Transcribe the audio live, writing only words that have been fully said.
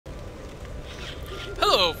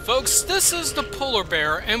Hello folks, this is the Polar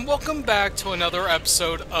Bear, and welcome back to another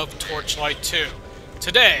episode of Torchlight 2.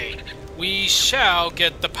 Today, we shall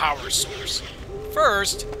get the power source.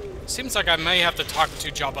 First, seems like I may have to talk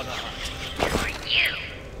to Jabba the Hutt. Who are you?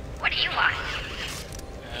 What do you want?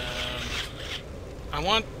 I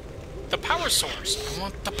want the power source. I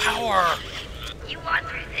want the power. You want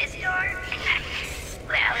through this door?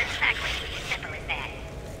 Well, it's not going to be as simple as that.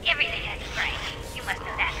 Everything has a price. You must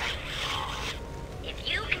know that, right? If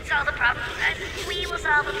you can solve the problem for us, we will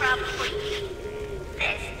solve the problem for you.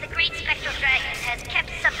 This, the great spectral dragon, has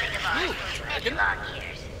kept something of ours for many long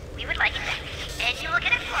years. We would like it back, and you will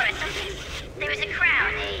get it for us someday. There is a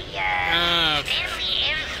crown, a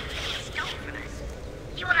family heirloom that you stole from us.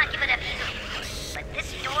 You will not give it up easily, of course, but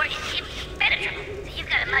this door is impenetrable, so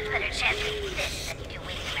you've got a much better chance with this than you do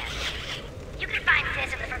waiting around here. You can find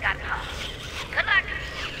this in the Forgotten Halls. Good luck.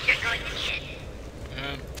 You're going to need it.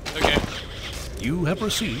 Okay. You have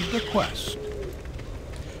received a quest.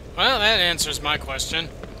 Well, that answers my question.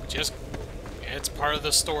 Just, it's part of the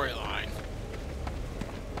storyline.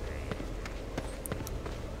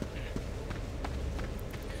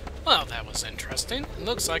 Well, that was interesting. It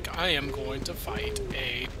looks like I am going to fight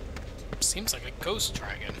a... seems like a ghost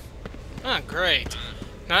dragon. Ah, great.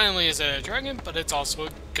 Not only is it a dragon, but it's also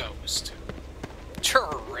a ghost.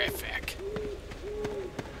 Terrific.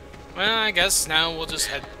 Well, I guess now we'll just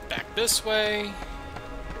head back this way.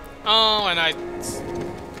 Oh, and I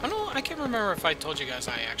don't know, I can't remember if I told you guys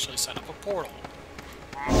I actually set up a portal.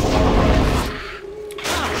 Oh,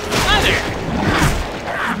 hi there!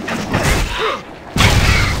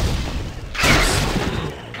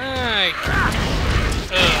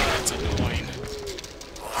 That's annoying.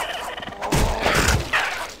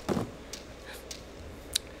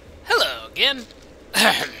 Hello again.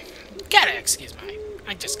 Gotta excuse me.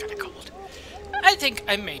 I just got a cold. I think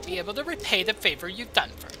I may be able to repay the favor you've done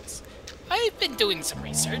for us. I've been doing some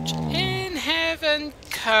research and have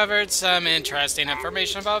uncovered some interesting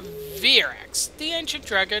information about Virax, the ancient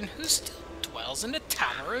dragon who still dwells in the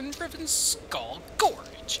tower in Riven Skull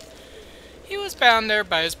Gorge. He was bound there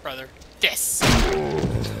by his brother, Dis,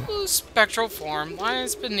 whose spectral form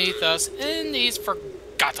lies beneath us in these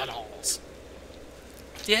forgotten halls.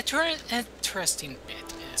 The interesting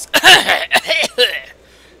bit is...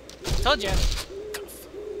 Told ya. Cough.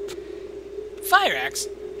 Virax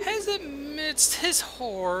has amidst his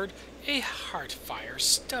hoard a Heartfire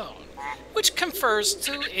stone, which confers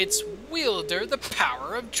to its wielder the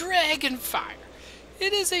power of dragon fire.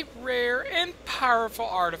 It is a rare and powerful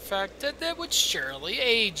artifact that would surely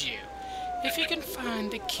aid you. If you can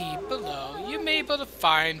find the key below, you may be able to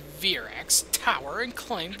find Virax Tower and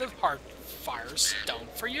claim the Heartfire stone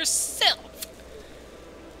for yourself.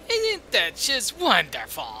 Isn't that just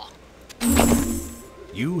wonderful?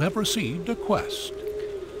 You have received a quest.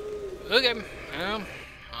 Okay, well,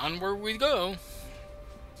 onward we go.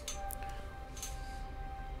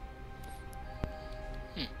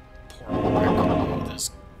 Poor Raccoon with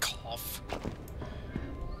his cough.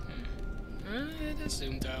 It is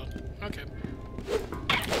zoomed out. Okay.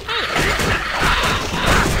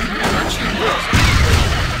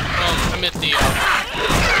 Well, I'm at the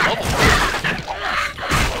bubble.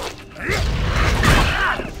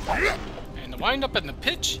 And the wind up in the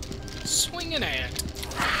pitch, swinging at.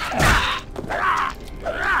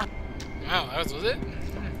 Wow, that was it?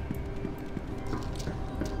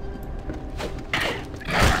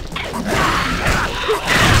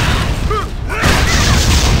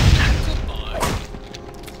 Goodbye.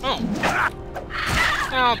 Oh.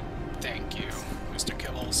 Oh, thank you, Mr.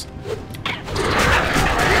 Kibbles.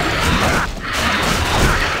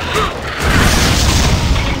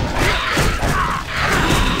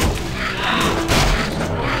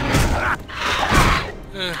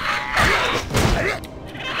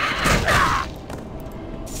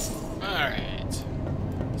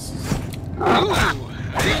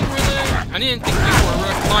 I didn't think you were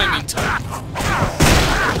a climbing type.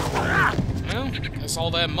 Well, guess all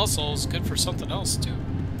that muscle is good for something else, too. Oh,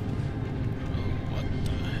 what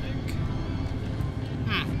the heck?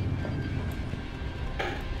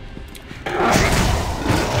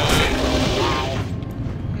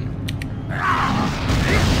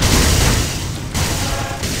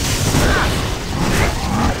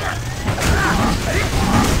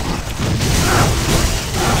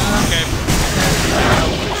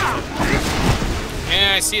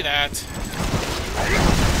 Yeah, I see that.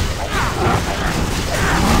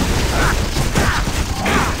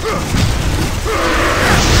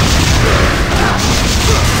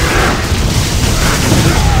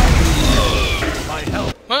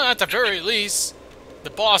 Well, at the very least, the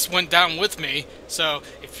boss went down with me, so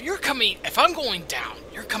if I'm going down,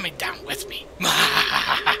 you're coming down with me.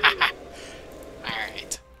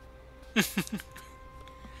 Alright.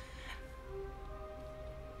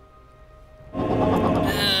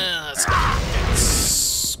 Let's go.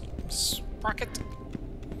 Sprocket.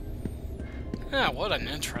 Ah, what an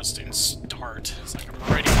interesting start. It's like I'm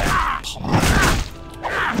already pumped.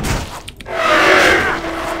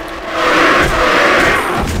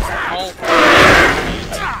 Oh.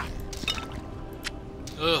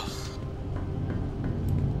 Ugh.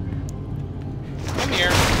 Come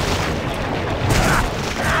here.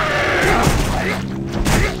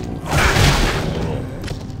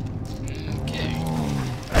 Okay.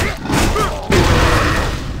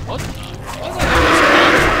 What the? What the hell is that?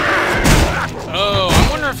 Oh, I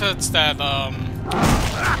wonder if it's that,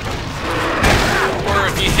 or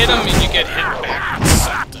if you hit him and you get hit back with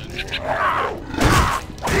something.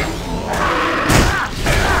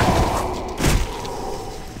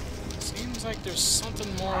 Seems like there's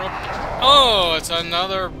something more up there. Oh, it's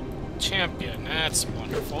another champion. That's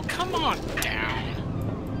wonderful. Come on down.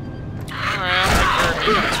 Alright, I'll take care of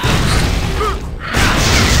you guys first.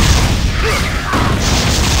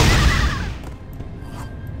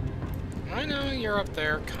 I know you're up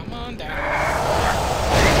there. Come on down.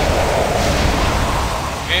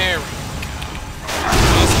 There we go.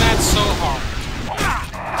 Wasn't that so hard?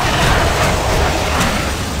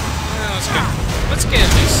 Let's get at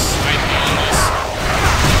least slightly on this.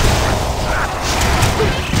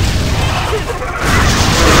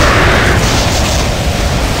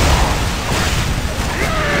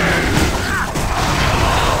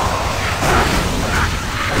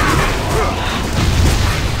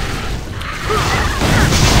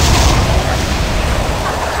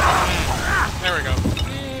 There we go.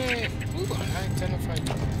 Ooh, unidentified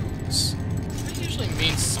tokens. That usually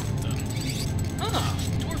means something. Ah,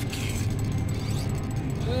 Dwarf King.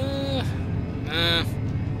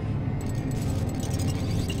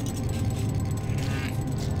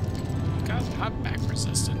 Got hot back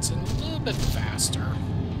resistance and a little bit faster.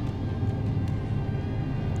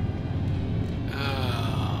 Oh,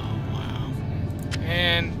 wow.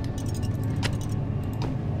 And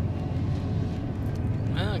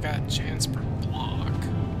well, I got a chance per block.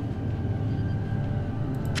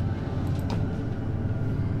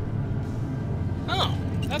 Oh,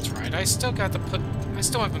 that's right. I still haven't put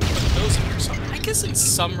those in here. So I guess in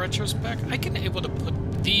some retrospect, I can able to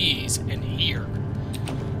put these in here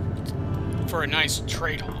for a nice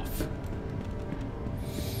trade-off.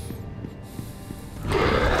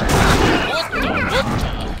 What the?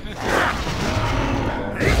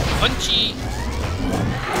 Punchy.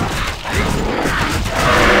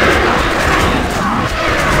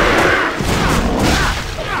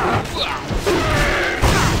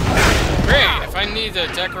 Great, if I need to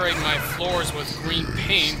decorate my floors with green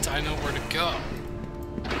paint, I know where to go.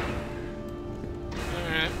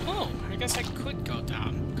 Alright, oh, I guess I could go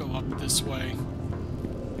up this way.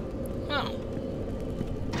 Oh.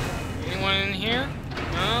 Anyone in here?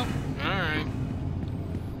 No? Alright.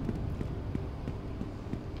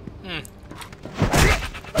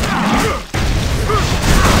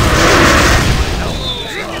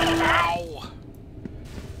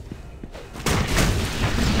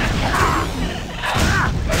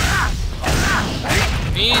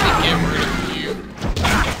 Need to get rid of you.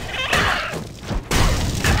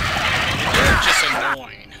 You're just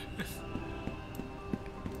annoying.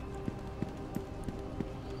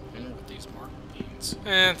 I wonder what these mark means.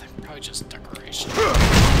 They're probably just decoration.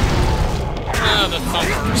 The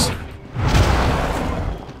thumpers.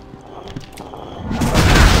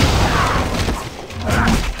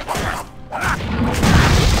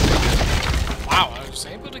 Wow, I was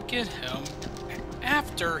able to get him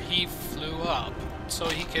after he flew up. So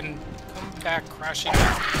he can come back crashing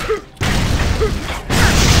down.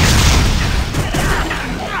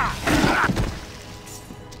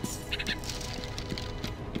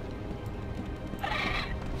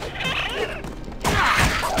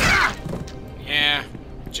 Yeah,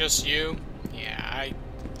 just you? Yeah,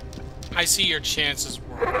 I see your chances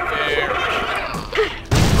were very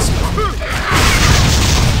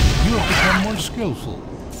You have become more skillful.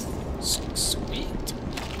 Sweet.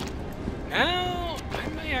 Now, I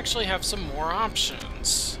may actually have some more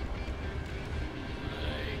options.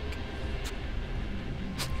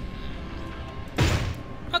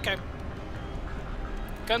 Like... Okay.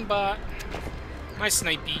 Gunbot. My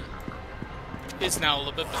snipey is now a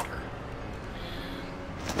little bit better.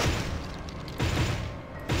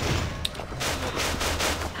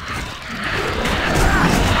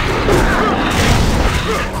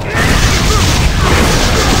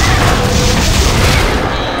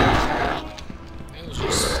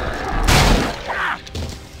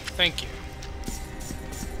 Thank you.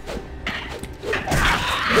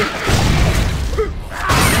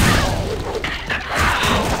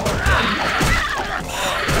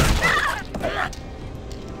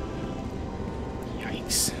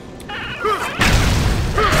 Yikes.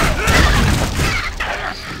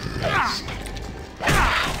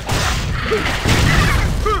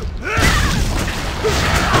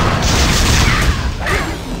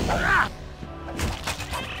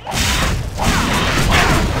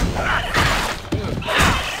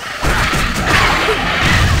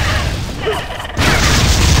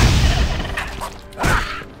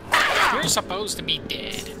 You're supposed to be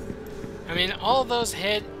dead. I mean, all those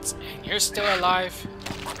hits, and you're still alive.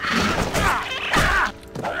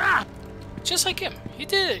 Just like him. He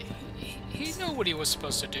did it. He knew what he was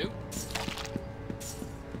supposed to do.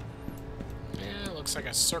 Yeah, looks like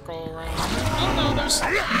a circle around. Oh no, there's...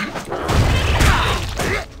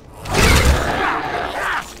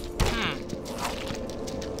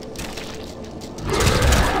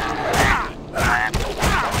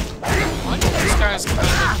 Why do these guys kind of...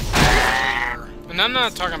 And I'm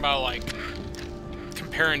not talking about, like,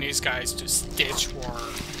 comparing these guys to Stitch or...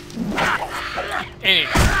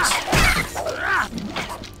 anyways.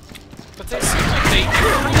 But they seem like they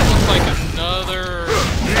kind of look like another...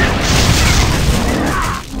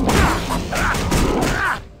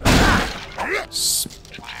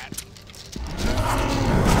 Splat.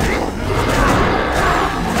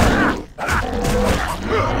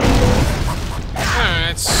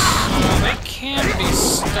 Alright, so they can be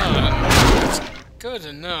stunned. That's good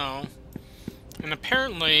to know. And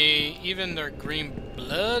apparently, even their green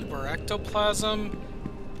blood or ectoplasm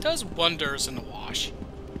does wonders in the wash.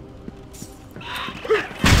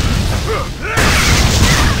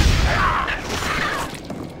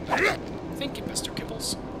 Thank you, Mr.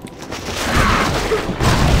 Kibbles.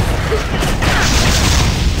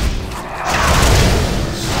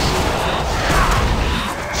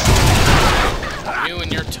 You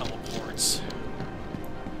and your teleports.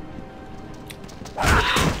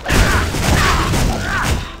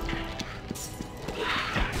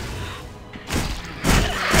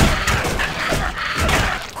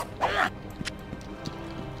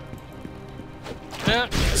 Yeah,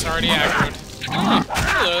 it's already aggroed. Oh,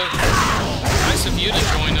 hello. Nice of you to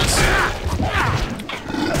join us.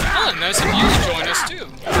 Oh, nice of you to join us, too.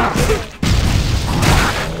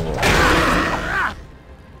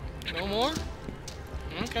 No more?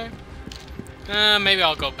 Okay. Maybe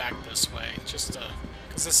I'll go back this way, just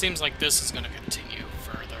because it seems like this is going to continue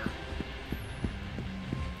further.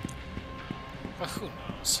 But who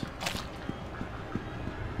knows?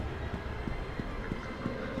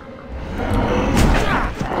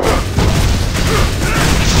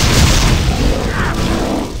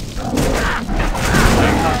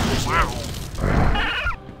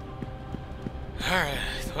 Alright,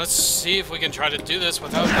 let's see if we can try to do this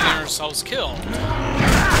without getting ourselves killed.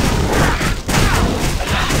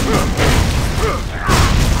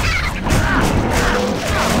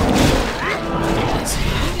 It's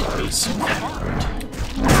hitting me so hard.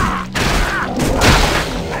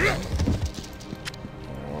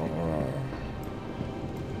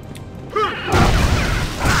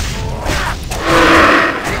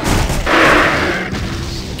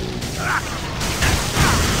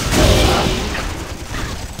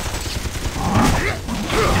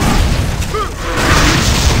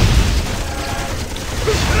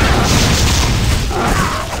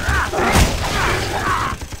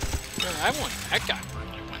 That guy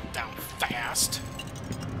really went down fast.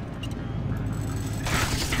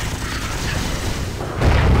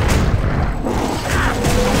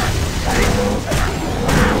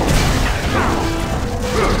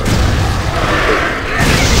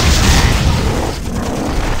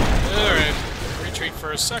 Alright, retreat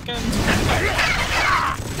for a second.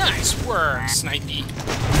 Nice work, Snipey.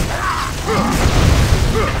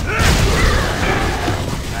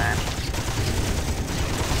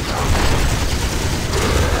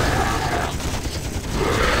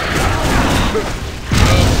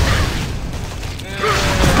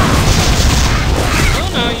 Oh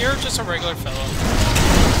no, you're just a regular fellow.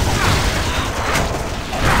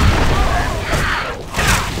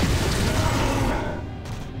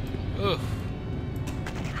 Ooh.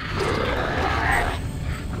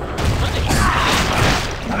 Nice.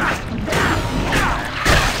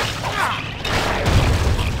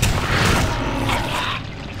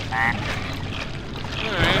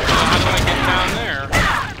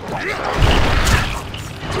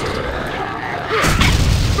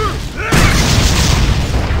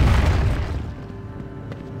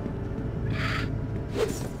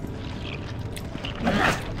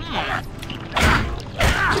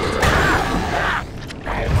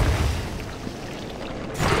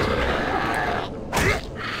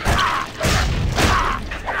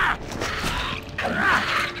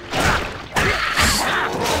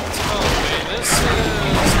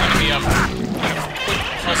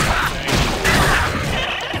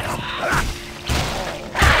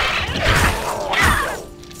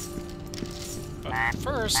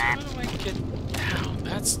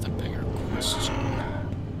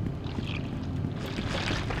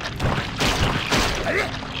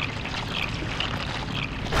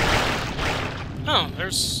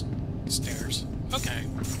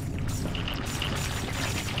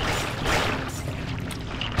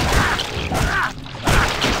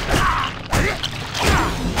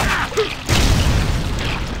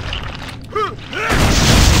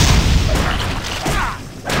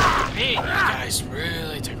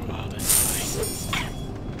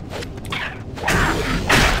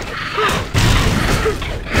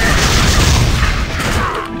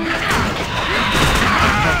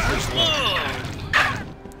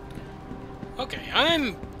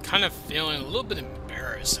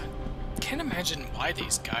 why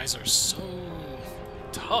these guys are so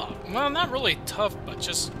tough. Well, not really tough, but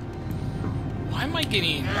just... Why am I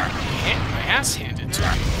getting my ass handed to me?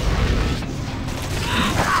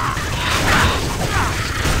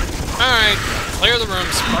 Alright, clear the room,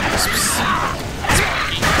 Sparky.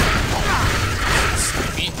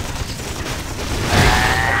 Sleepy.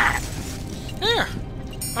 There!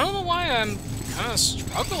 I don't know why I'm kind of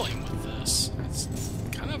struggling with this. It's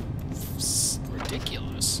kind of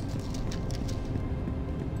ridiculous.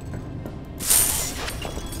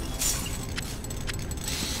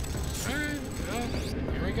 Alright, well,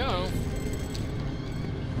 here we go.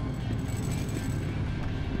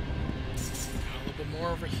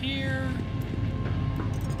 More over here.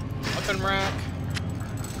 Weapon rack.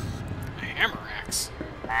 A hammer axe.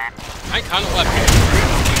 My kind of weapon.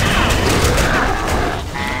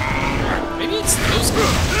 Maybe it's those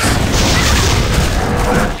guns.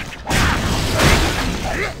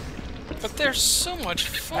 But they're so much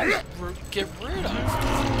fun to get rid of.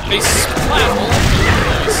 They splat all over the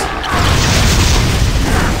place.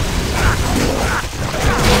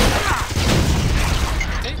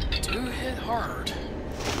 They do hit hard.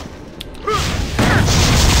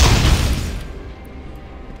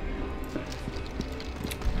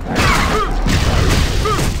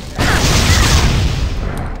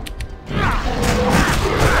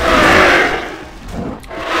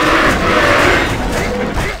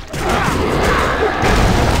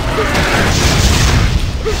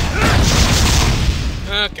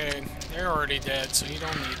 Okay, they're already dead, so you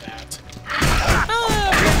don't need that.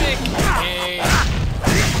 Ah, Runic! Yay!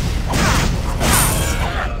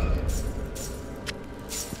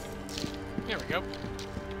 There we go.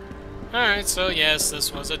 Alright, so yes,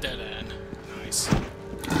 this was a dead end. Nice.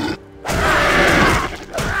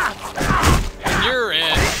 And your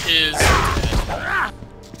end is dead.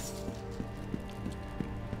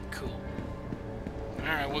 Cool.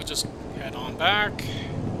 Alright, we'll just head on back.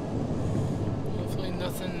 Hopefully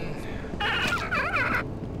nothing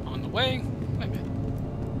on the way. Wait a minute.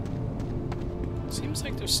 Seems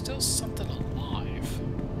like there's still something alive.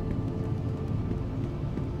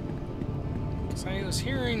 Because I was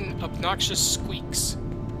hearing obnoxious squeaks.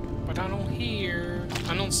 But I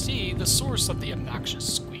don't see the source of the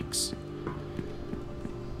obnoxious squeaks.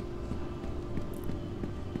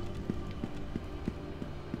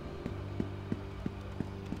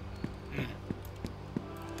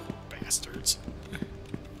 Bastards.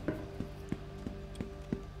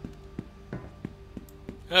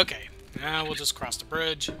 Okay, now we'll just cross the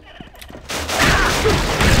bridge. And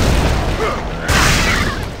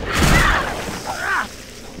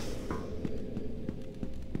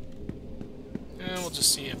we'll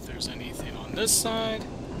just see if there's anything on this side.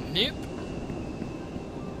 Nope.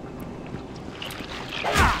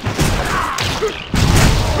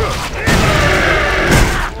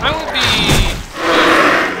 I will be...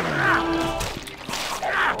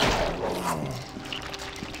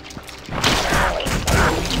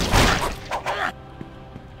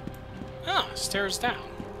 Stairs down.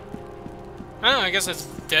 I don't know, I guess it's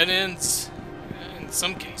dead ends in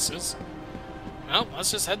some cases. Well,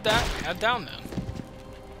 let's just head down then.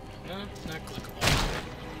 No, not clickable.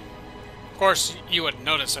 Of course, you would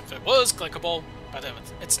notice if it was clickable, but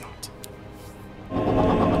it's not.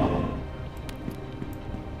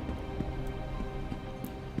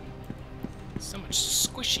 So much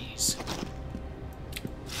squishies.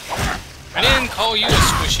 I didn't call you a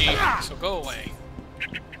squishy, so go away.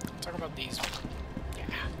 Talk about these. Yeah,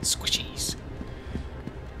 squishies.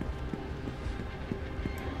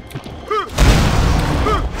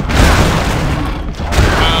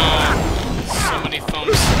 So many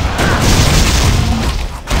foams.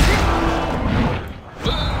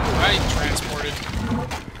 Ooh, I transported.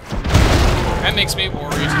 That makes me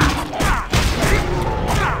worried.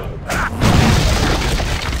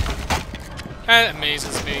 That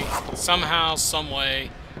amazes me. Somehow, some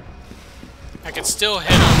way, I can still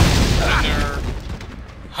hit them when they're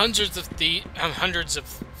hundreds of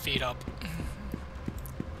feet up.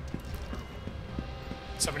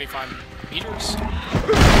 75 meters.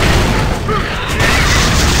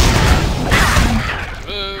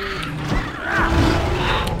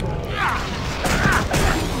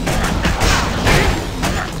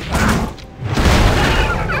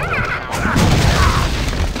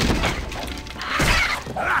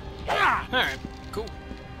 Alright, cool.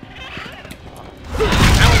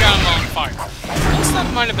 Now we got him on fire. At least that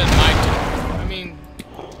might have been my turn. I mean,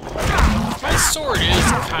 my sword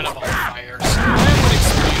is kind of on fire, so that would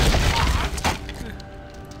explain a lot.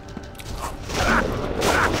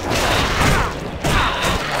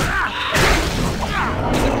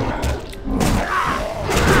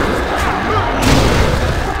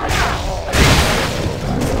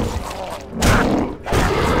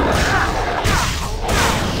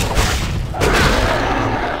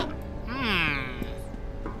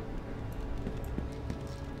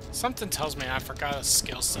 Something tells me I forgot a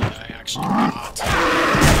skill set I actually got.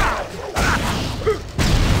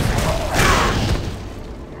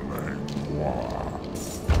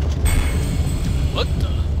 What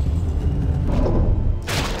the?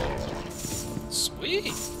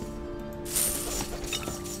 Sweet.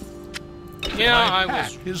 Yeah, I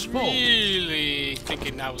was really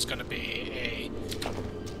thinking that was gonna be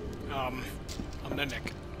a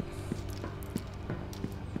mimic.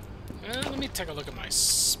 Let me take a look at my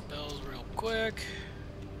spells real quick.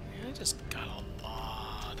 Yeah, I just got a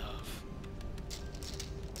lot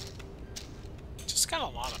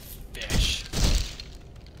of fish.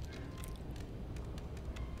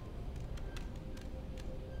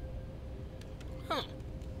 Huh.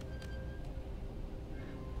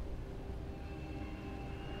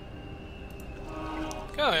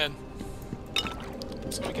 Go ahead.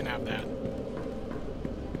 So we can have that.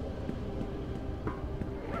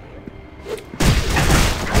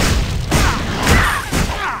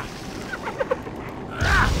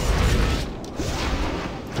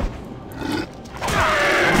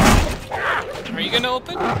 Are you gonna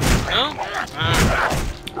open? No?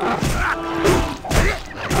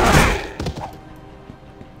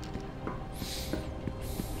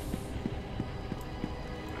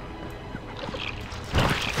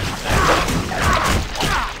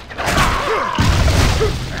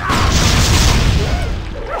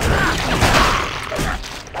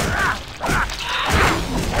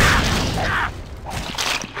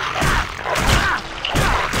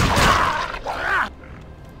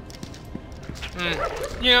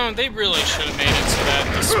 You know, they really should have made it so that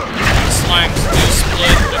the slimes do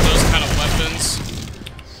split with those kind of weapons.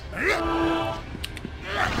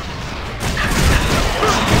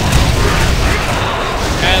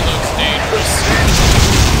 That looks dangerous.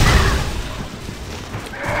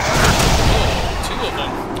 Oh, two of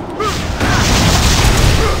them.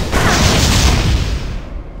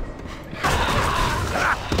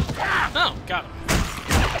 Oh, got him.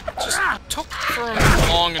 Just took for him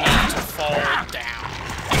long enough to fall down.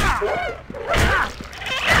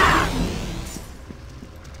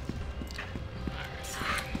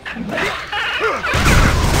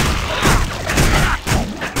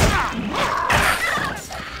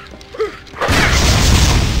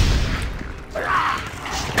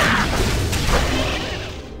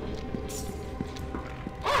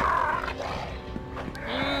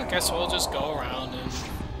 Guess we'll just go around and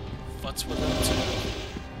futz with them too.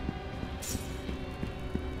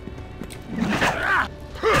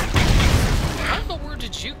 Where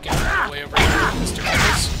did you get all the way over here, Mr.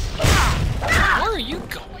 Pickles? Where are you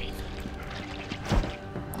going?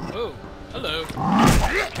 Oh, hello.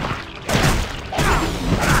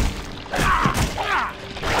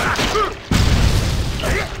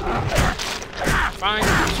 Fine,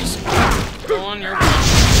 just go on your way.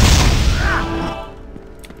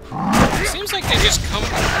 Seems like they just come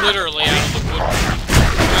literally out of the woodwork.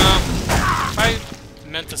 If I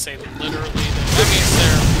meant to say literally, then that means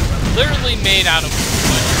they're literally made out of wood.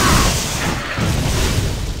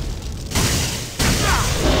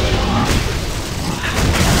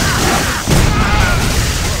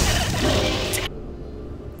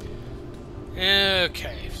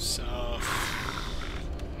 Okay, so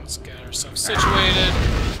let's get ourselves situated.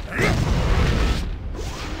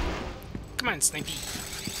 Come on, Snippy.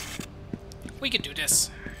 We can do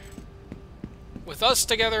this. With us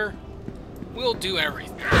together, we'll do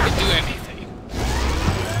everything. We can do anything.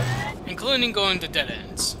 Including going to dead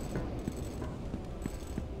ends.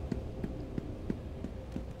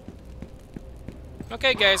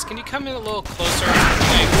 Okay, guys, can you come in a little closer?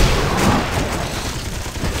 Thanks.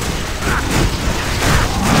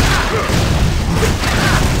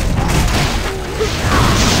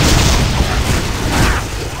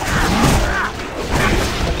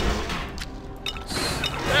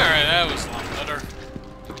 Alright, that was a lot better.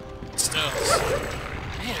 Still.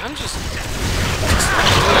 Man, I'm just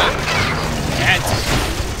bad.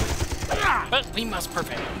 But we must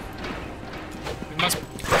prevail. We must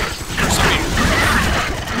persevere.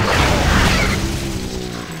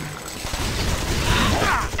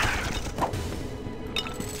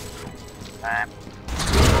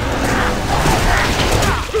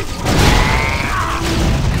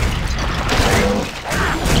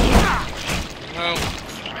 Oh,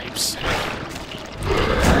 cripes.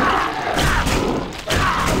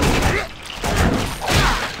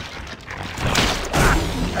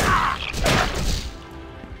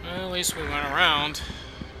 Well, at least we went around.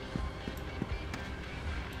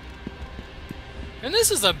 And this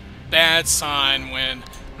is a bad sign when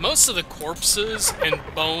most of the corpses and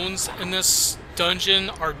bones in this dungeon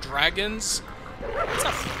are dragons. It's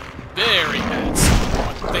a very bad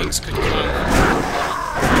sign. things could come.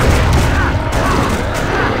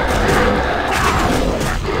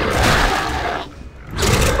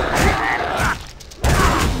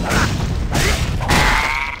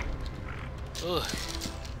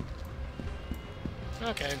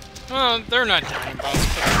 Okay. Well, they're not giant bots,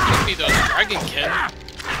 but they could be those dragonkin.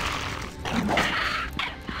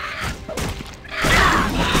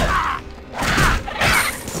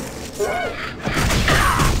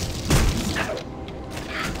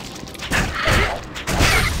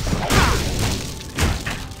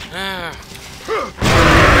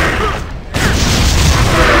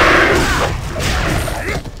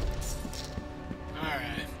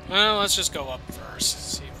 Alright. Well, let's just go up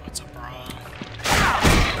first. See what's up, bro.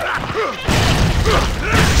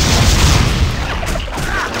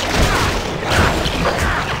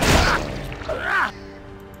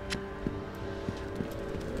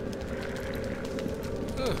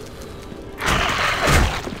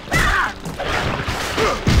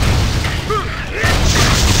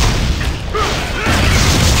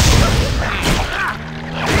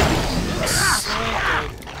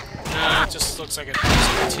 It just looks like it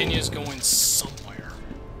just continues going somewhere.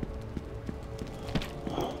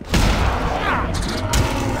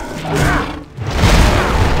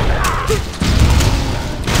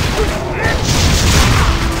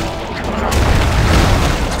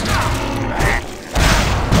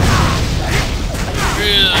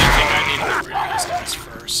 Really think I need to get rid of these guys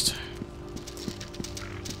first.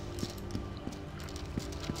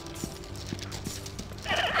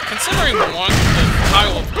 Considering the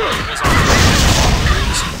pile of wood was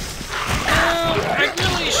I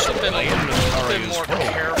really should have been a little bit more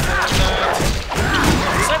careful with that.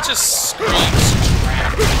 Because that just screams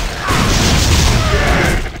crap.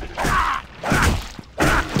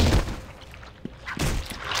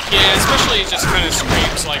 Yeah, especially it just kind of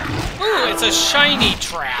screams like, ooh, it's a shiny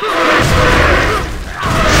trap.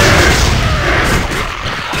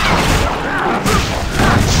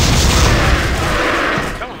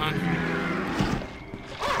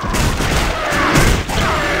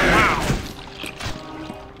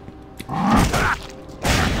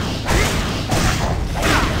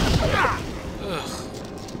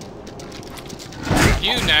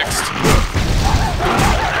 You next.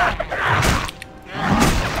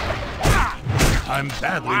 I'm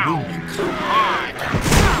badly wounded.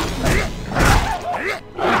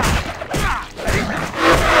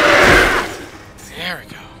 There we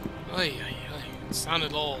go. Oy, oy, oy.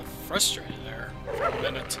 Sounded a little frustrated there for a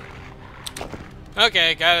minute.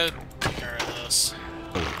 Okay, gotta take care of this.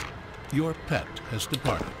 Your pet has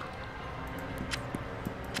departed.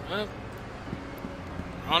 Well,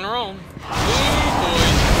 we're on our own. Oh boy.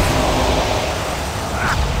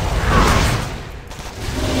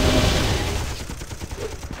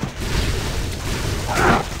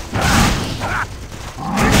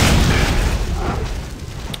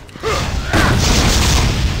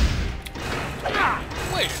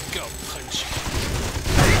 Way to go, Punchy.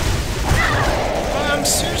 I'm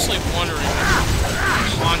seriously wondering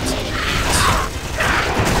what haunting is.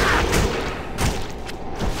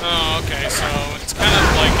 Oh, okay, so it's kind of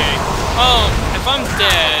like a, oh, if I'm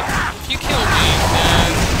dead, if you kill me,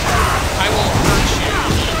 then I will hurt you a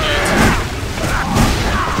little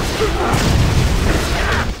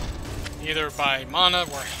bit. Either by mana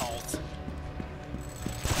or health.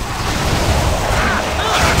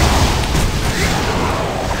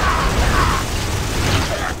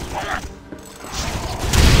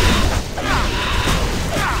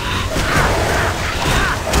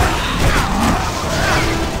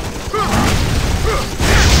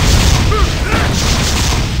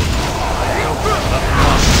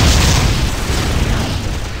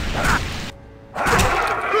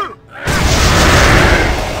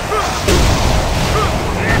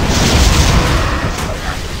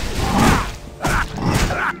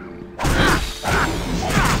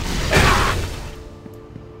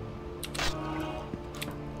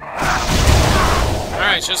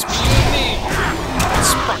 Alright, just me and me.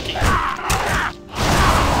 Sprocky. I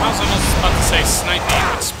was almost about to say sniping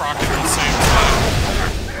with Sprocket at the same time.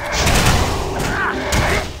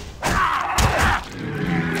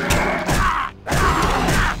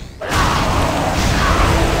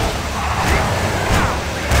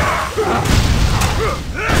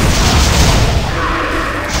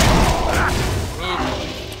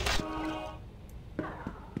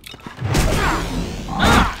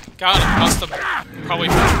 God, it must have probably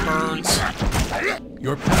been burns.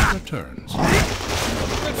 Your pet returns.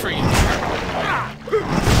 Good for you.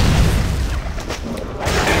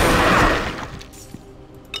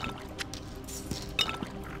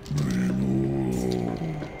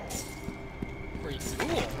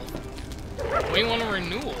 Renewal.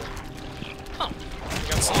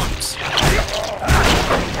 Oops.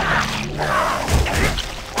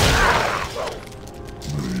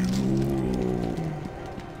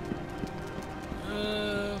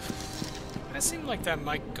 That seemed like that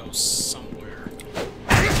might go somewhere.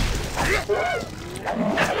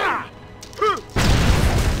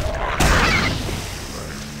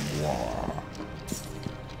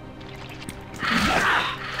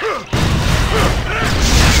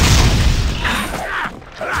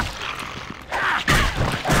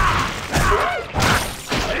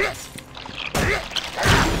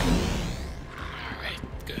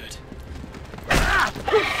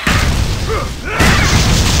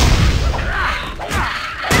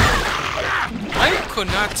 Could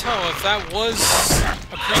not tell if that was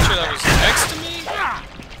a creature that was next to me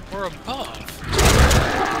or above.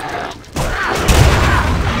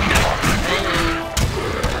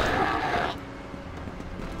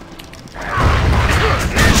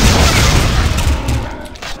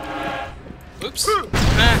 Oops.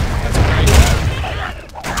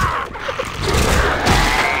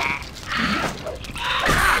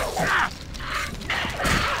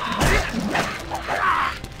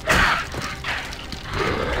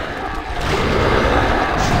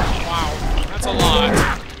 That's alright.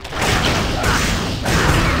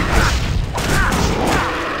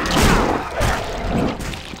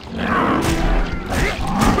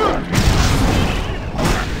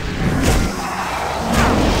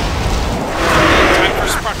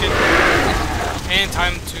 And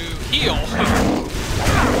time to heal. And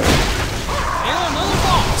another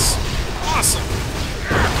boss. Awesome.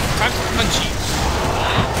 Time for punchy.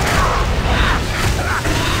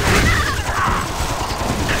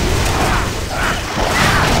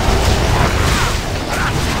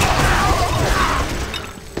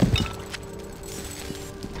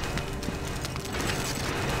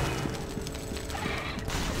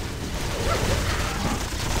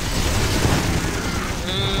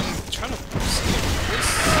 Trying to see if this...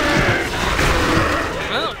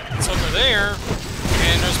 Well, it's over there,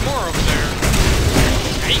 and there's more over there.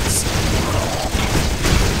 Yikes.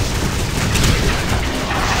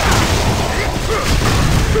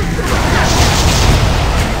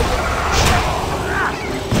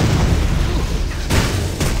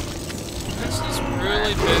 This has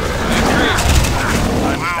really been crazy.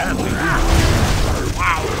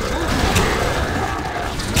 Wow.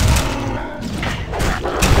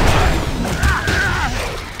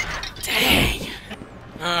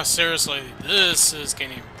 Seriously, this is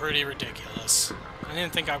getting pretty ridiculous. I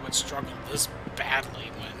didn't think I would struggle this badly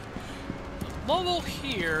when the level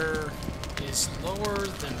here is lower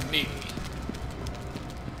than me.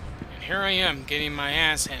 And here I am getting my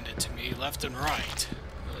ass handed to me left and right.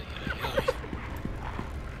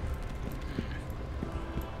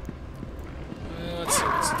 Let's see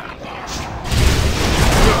what's down here.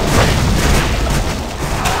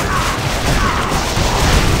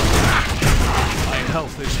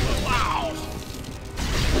 Health is low. Wow!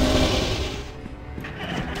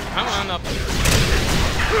 Come on up here.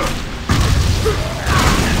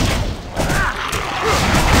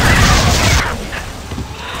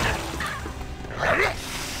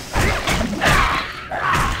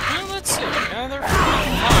 Well, let's see. Yeah, they're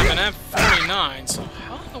 45 and I'm 49, so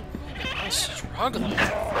how in the world am I struggling with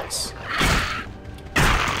this?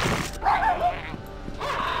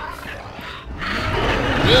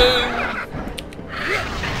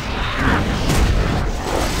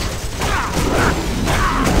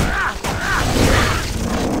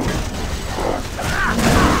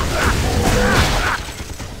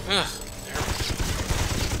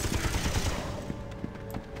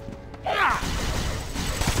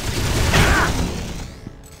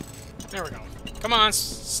 There we go. Come on,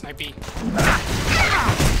 Snipey.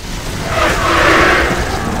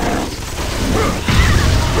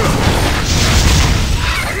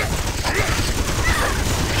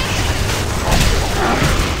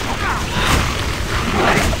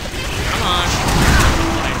 Come on.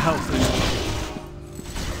 My health is low.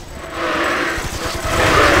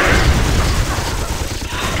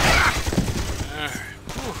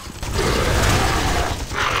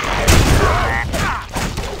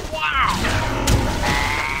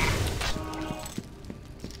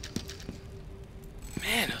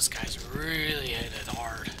 Man, those guys really hit it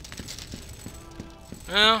hard.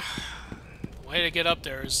 Well, the way to get up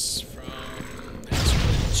there is from this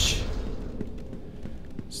ridge.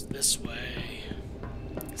 It's this way.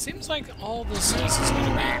 It seems like all this is going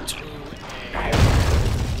to be to a...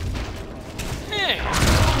 Hey!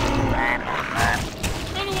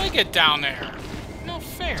 How do I get down there? No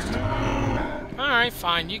fair. Alright,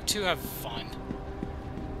 fine. You two have fun.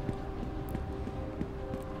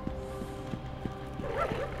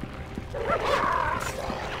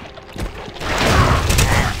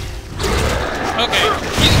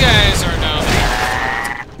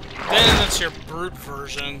 group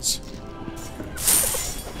versions.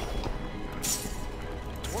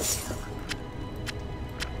 Dwarf armor.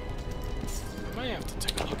 I might have to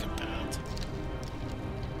take a look at that.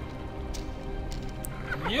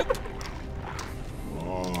 Yep.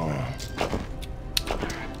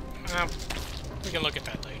 We can look at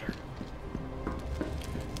that later.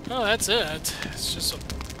 Oh, that's it. It's just a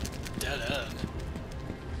dead end.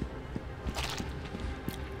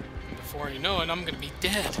 And before you know it, I'm gonna be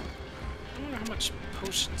dead. I wonder how much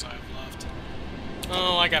potions I have left.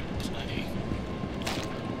 Oh, I got plenty.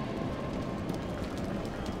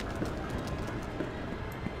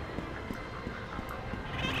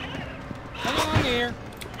 Come on here.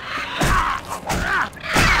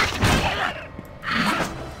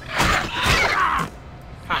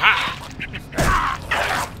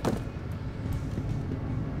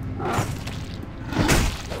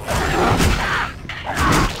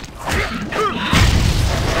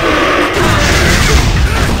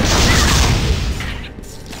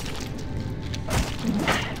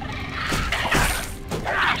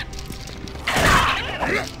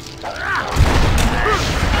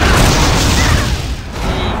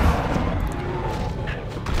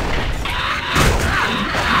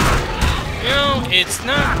 It's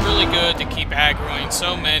not really good to keep aggroing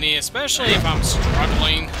so many, especially if I'm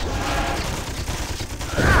struggling.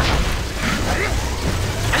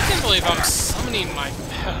 I can't believe I'm summoning my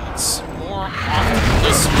pets more often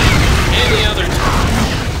this week than any other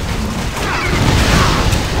time.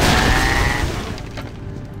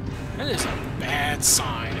 That is a bad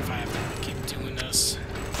sign if I have to keep doing this.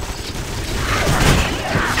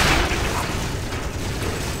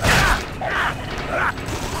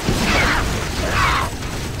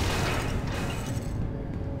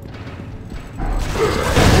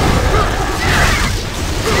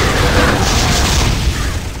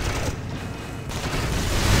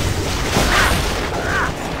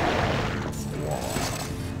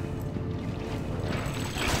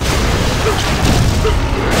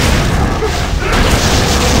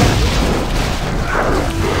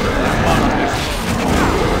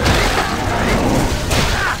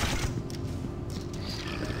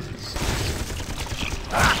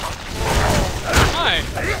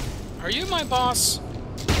 Are you my boss?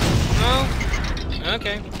 No?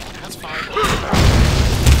 Okay, that's fine.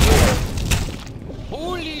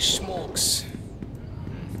 Holy smokes.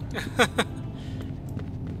 No,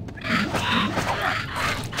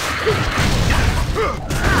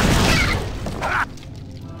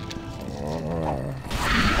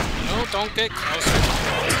 don't get closer.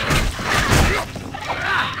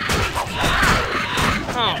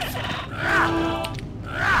 Oh.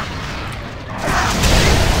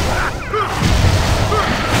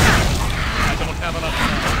 I don't have enough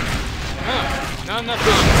time. Oh, not enough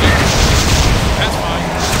time. That's fine.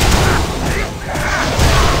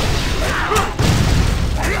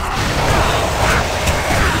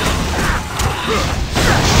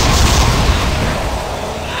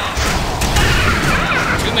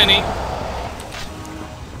 Too many.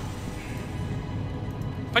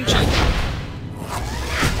 Punch it.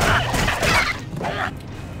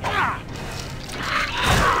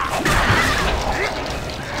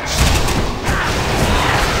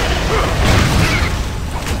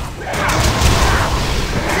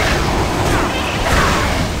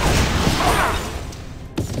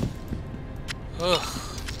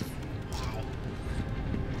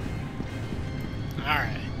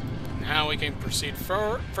 Alright, now we can proceed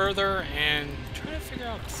further and try to figure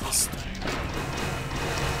out this thing.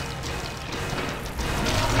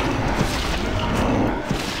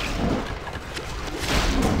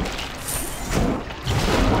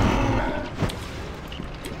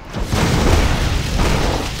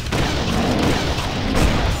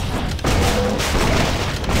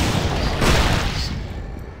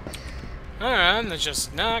 Alright, I'm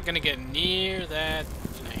just not gonna get near that thing.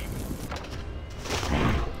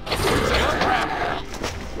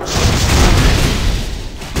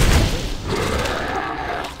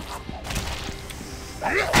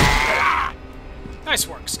 Nice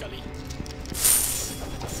work, Scully.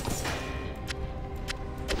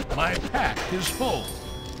 My pack is full.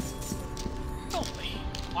 Holy,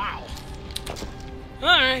 wow.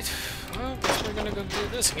 Alright, well, guess we're gonna go do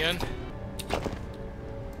this again.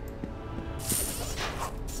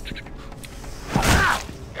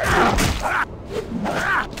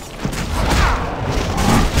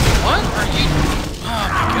 What are you... Oh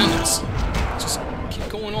my goodness. Just keep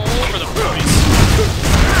going all over the place.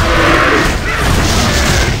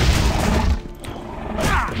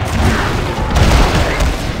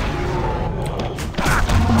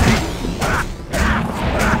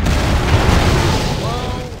 Whoa.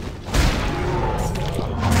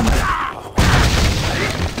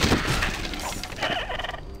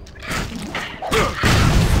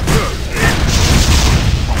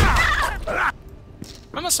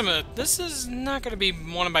 admit, this is not going to be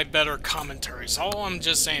one of my better commentaries. All I'm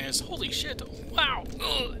just saying is, holy shit, wow.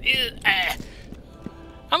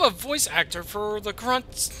 I'm a voice actor for the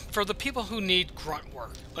grunts, for the people who need grunt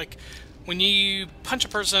work. Like, when you punch a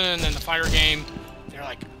person in the fighter game, they're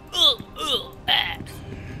like, I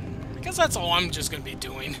guess that's all I'm just going to be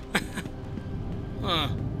doing.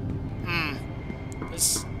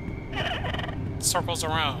 This circles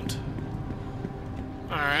around.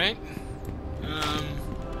 Alright.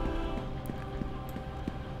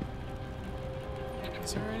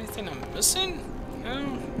 Is there anything I'm missing?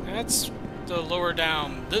 No, that's to lower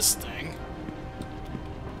down this thing.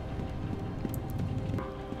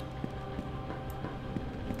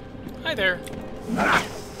 Hi there.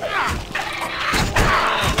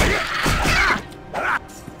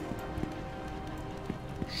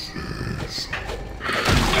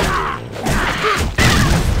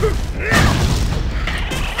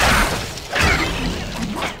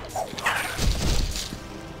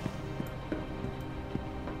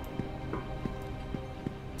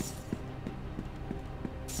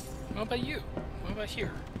 What about you? What about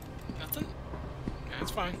here? Nothing?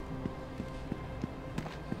 That's fine.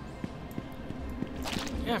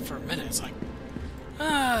 Yeah, for a minute it's like,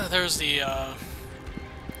 there's the,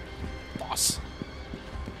 boss.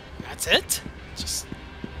 That's it? Just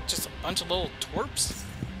a bunch of little twerps?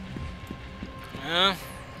 Yeah.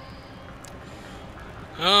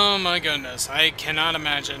 Oh my goodness, I cannot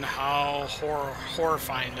imagine how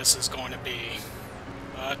horrifying this is going to be.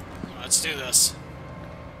 But, let's do this.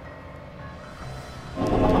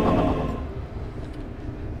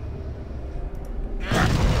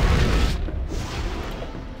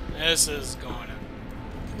 This is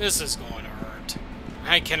going to hurt.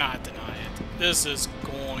 I cannot deny it. This is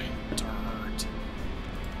going to hurt.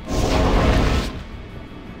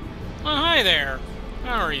 Oh, hi there.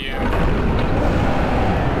 How are you?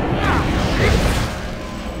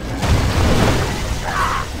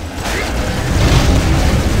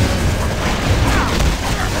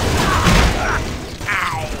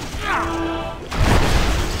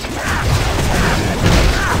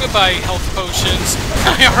 Goodbye, health potions.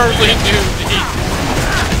 I hardly knew the...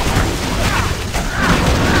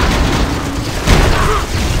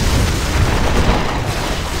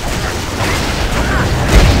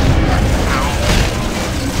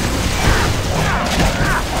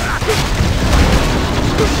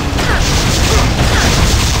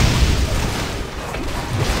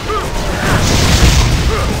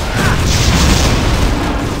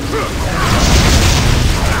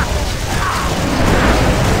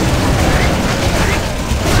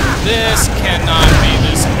 This cannot be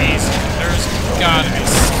this easy. There's gotta be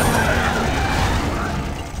something.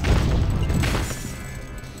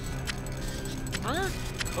 Where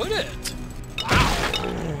could it? Wow.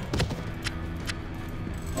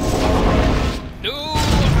 No,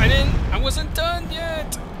 I wasn't done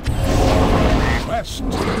yet. Quest.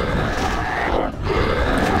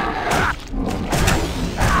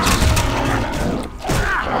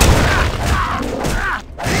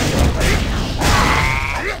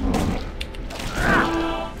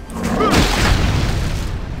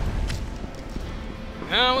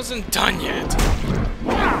 I wasn't done yet.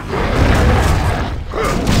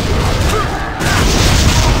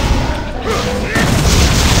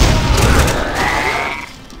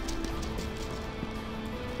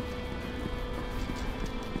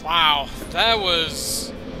 Wow, that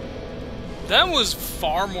was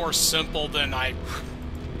far more simple than I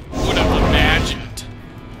would have imagined.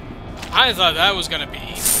 I thought that was gonna be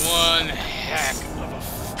one heck of a...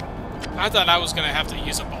 I thought I was gonna have to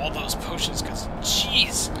use up all those potions, because,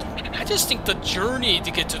 jeez, I just think the journey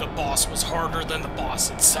to get to the boss was harder than the boss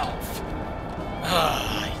itself.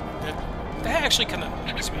 That actually kind of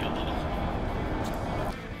annoys me a little.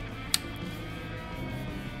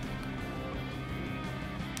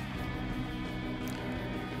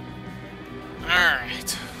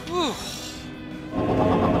 Alright. Whew.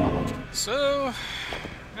 So,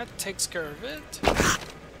 that takes care of it.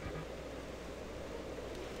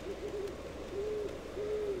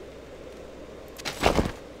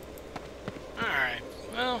 Alright,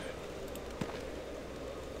 well...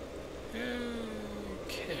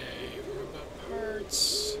 Okay, robot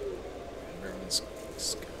parts...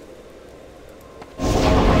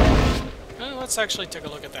 Well, let's actually take a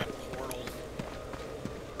look at that portal.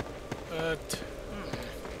 But...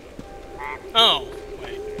 Oh,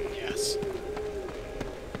 wait, yes.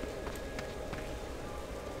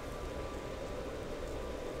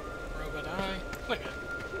 Robot eye... Wait a minute.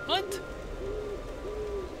 What?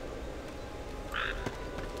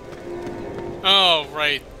 Oh,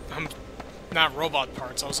 right. Not robot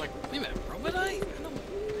parts. I was like, wait a minute, robot eye?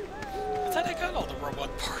 thought I got all the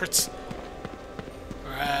robot parts.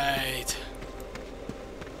 Right.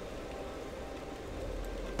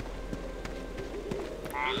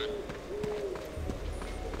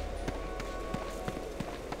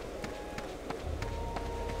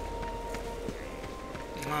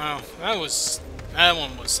 Wow, that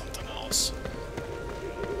one was something else.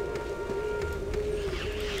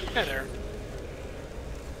 Hey there.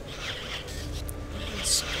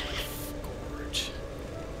 Let's go gorge.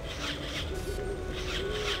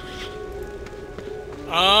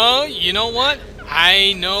 Oh, you know what?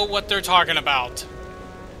 I know what they're talking about.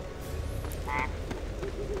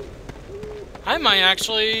 I might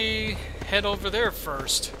actually head over there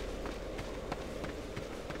first.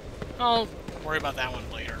 I'll worry about that one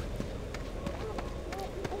later.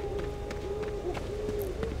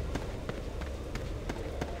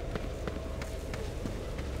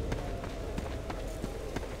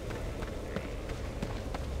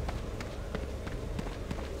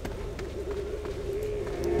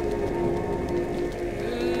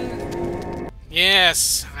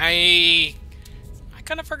 Yes, I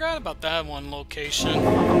kind of forgot about that one location.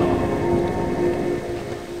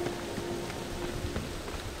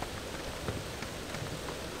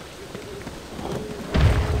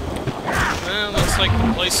 Well, looks like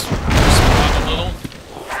the place spawned a little.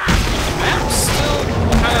 The map still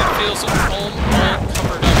kind of feels all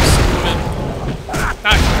covered up.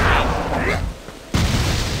 Not covered up,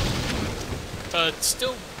 but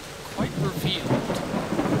still quite revealed.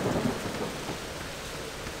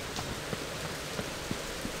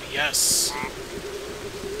 Yes,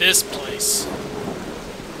 this place.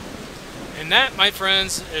 And that, my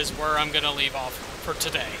friends, is where I'm going to leave off for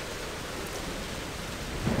today.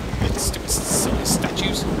 Stupid silly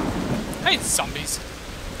statues. Hey, zombies.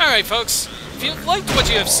 Alright, folks. If you've liked what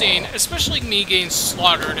you have seen, especially me getting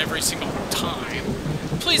slaughtered every single time,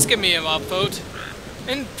 please give me an upvote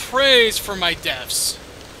and praise for my deaths.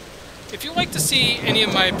 If you'd like to see any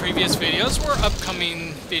of my previous videos or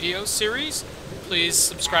upcoming video series, please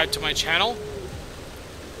subscribe to my channel.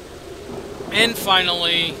 And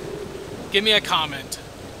finally, give me a comment,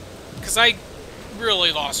 because I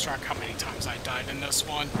really lost track how many times I died in this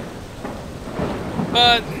one.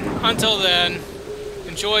 But until then,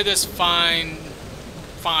 enjoy this fine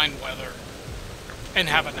weather, and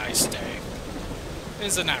have a nice day.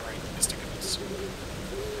 Isn't that right, Mr. Goodness?